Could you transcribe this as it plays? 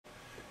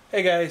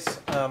Hey guys,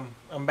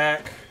 I'm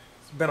back.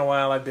 It's been a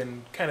while. I've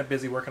been kind of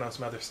busy working on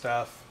some other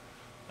stuff.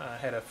 I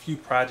had a few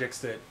projects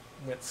that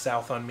went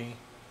south on me.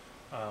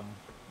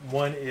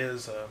 One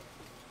is,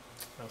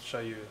 I'll show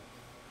you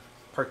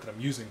the part that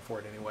I'm using for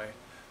it anyway.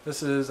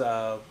 This is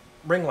a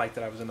ring light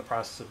that I was in the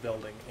process of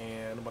building,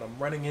 and what I'm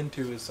running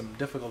into is some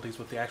difficulties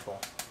with the actual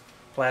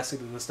plastic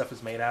that this stuff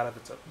is made out of.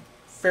 It's a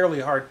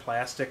fairly hard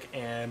plastic,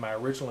 and my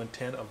original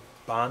intent of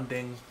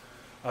bonding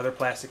other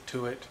plastic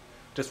to it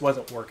just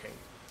wasn't working.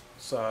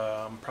 So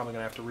I'm probably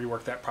going to have to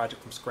rework that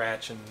project from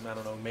scratch and, I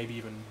don't know, maybe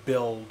even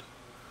build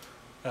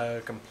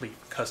a complete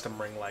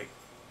custom ring light.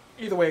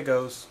 Either way it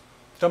goes,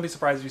 don't be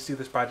surprised if you see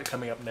this project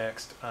coming up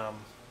next.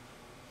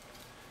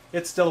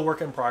 It's still a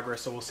work in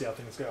progress, so we'll see how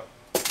things go.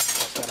 Get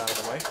that out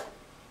of the way.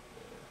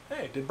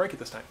 Hey, didn't break it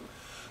this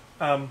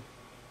time.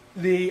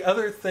 The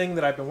other thing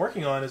that I've been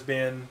working on has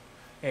been,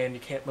 and you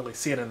can't really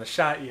see it in the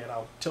shot yet,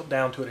 I'll tilt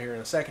down to it here in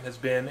a second, has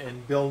been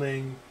in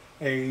building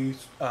a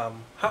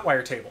hot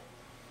wire table.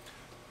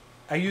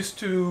 I used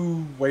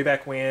to, way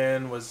back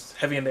when, was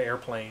heavy into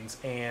airplanes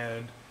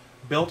and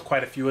built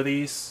quite a few of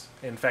these.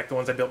 In fact, the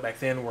ones I built back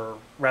then were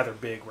rather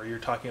big, where you're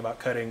talking about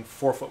cutting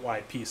 4-foot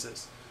wide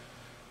pieces.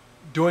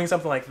 Doing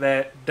something like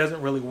that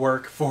doesn't really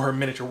work for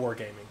miniature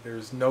wargaming.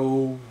 There's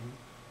no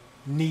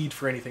need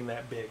for anything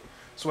that big.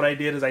 So what I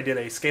did is I did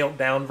a scaled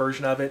down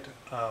version of it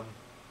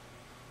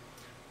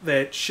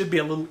that should be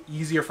a little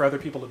easier for other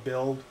people to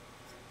build.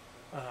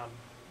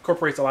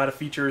 Incorporates a lot of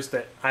features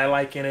that I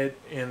like in it,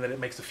 and that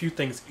it makes a few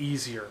things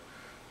easier.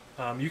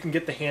 You can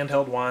get the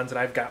handheld wands, and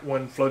I've got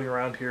one floating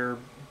around here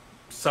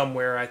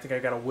somewhere. I think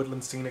I've got a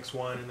Woodland Scenics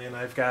one, and then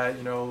I've got,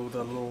 you know,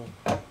 the little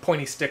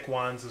pointy stick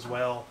wands as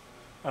well.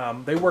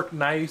 They work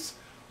nice,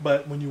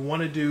 but when you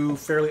want to do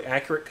fairly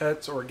accurate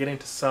cuts or get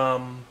into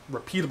some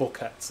repeatable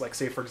cuts, like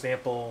say for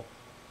example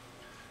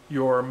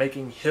you're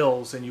making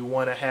hills and you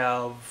want to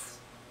have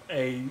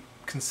a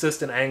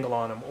consistent angle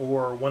on them,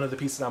 or one of the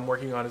pieces I'm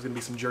working on is going to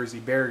be some Jersey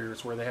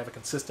barriers where they have a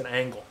consistent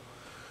angle.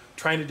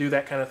 Trying to do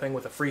that kind of thing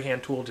with a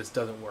freehand tool just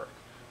doesn't work.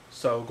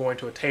 So going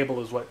to a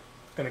table is what's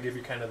going to give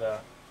you kind of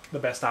the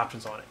best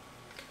options on it.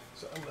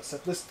 So I'm going to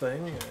set this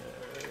thing,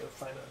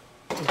 find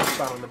a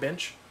spot on the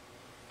bench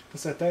to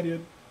set that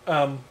in.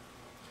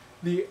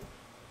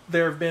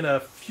 There have been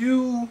a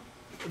few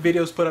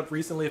videos put up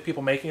recently of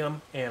people making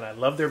them, and I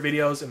love their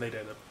videos, and they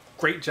did a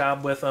great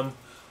job with them.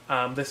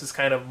 This is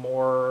kind of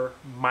more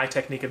my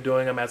technique of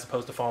doing them as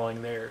opposed to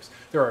following theirs.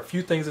 There are a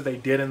few things that they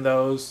did in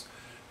those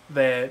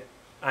that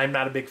I'm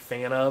not a big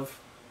fan of.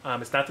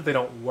 It's not that they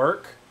don't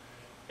work.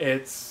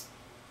 There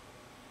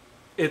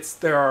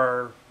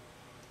are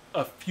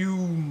a few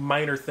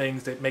minor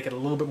things that make it a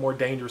little bit more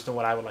dangerous than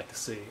what I would like to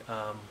see.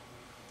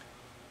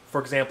 For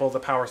example, the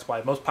power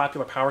supply. The most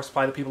popular power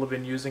supply that people have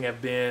been using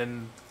have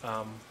been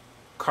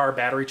car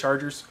battery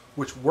chargers,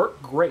 which work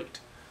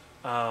great.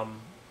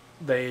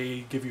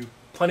 They give you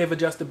plenty of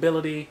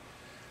adjustability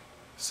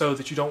so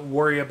that you don't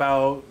worry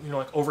about, you know,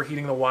 like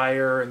overheating the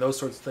wire and those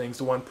sorts of things.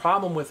 The one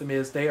problem with them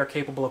is they are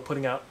capable of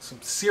putting out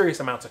some serious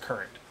amounts of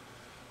current.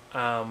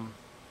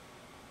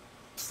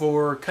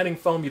 For cutting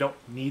foam, you don't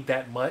need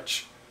that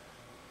much,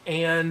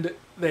 and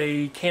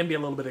they can be a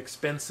little bit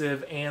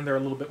expensive, and they're a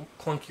little bit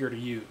clunkier to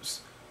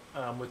use.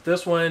 With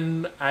this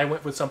one, I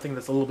went with something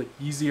that's a little bit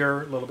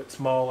easier, a little bit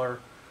smaller,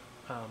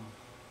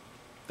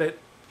 that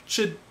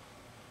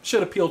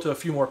should appeal to a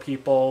few more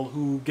people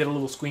who get a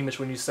little squeamish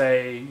when you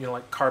say, you know,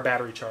 like car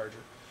battery charger.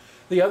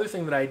 The other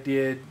thing that I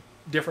did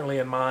differently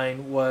in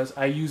mine was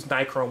I used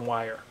nichrome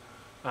wire.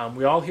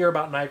 We all hear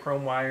about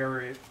nichrome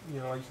wire. You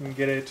know, you can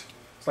get it.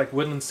 It's like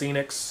Woodland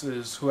Scenics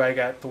is who I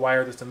got the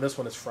wire that's in this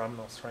one is from.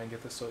 I'll try and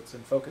get this so it's in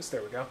focus.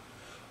 There we go.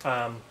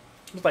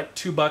 It was like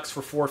 $2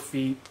 for 4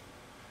 feet.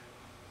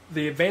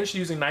 The advantage to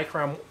using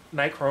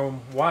nichrome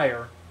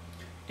wire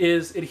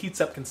is it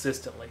heats up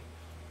consistently.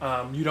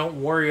 You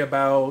don't worry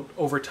about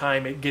over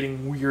time it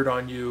getting weird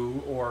on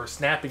you or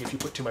snapping if you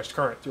put too much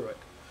current through it.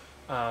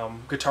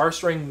 Guitar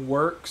string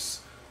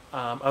works.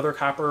 Other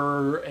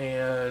copper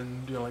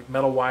and, you know, like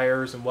metal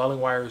wires and welding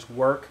wires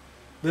work.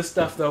 This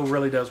stuff though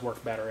really does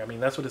work better. I mean,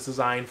 that's what it's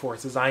designed for.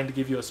 It's designed to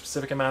give you a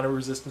specific amount of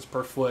resistance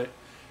per foot,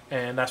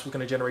 and that's what's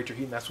going to generate your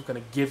heat, and that's what's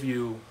going to give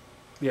you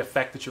the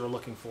effect that you're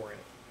looking for in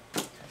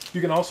it.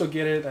 You can also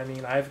get it, I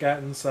mean, I've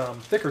gotten some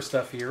thicker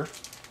stuff here,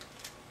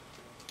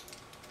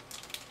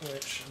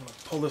 which I'm going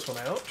to pull this one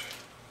out.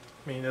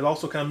 I mean, it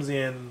also comes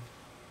in,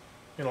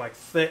 you know, like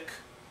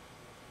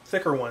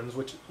thicker ones,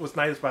 which what's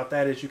nice about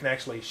that is you can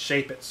actually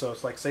shape it. So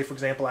it's like, say for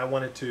example, I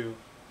wanted to,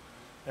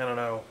 I don't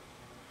know,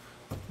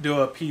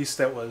 do a piece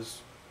that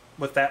was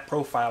with that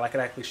profile, I could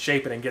actually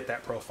shape it and get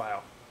that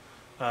profile.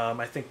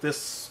 I think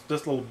this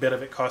little bit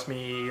of it cost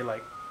me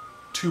like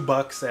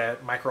 $2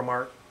 at Micro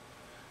Mart,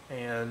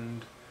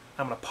 and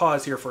I'm going to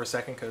pause here for a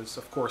second because,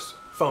 of course,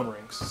 phone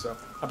rings, so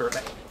I'll be right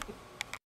back.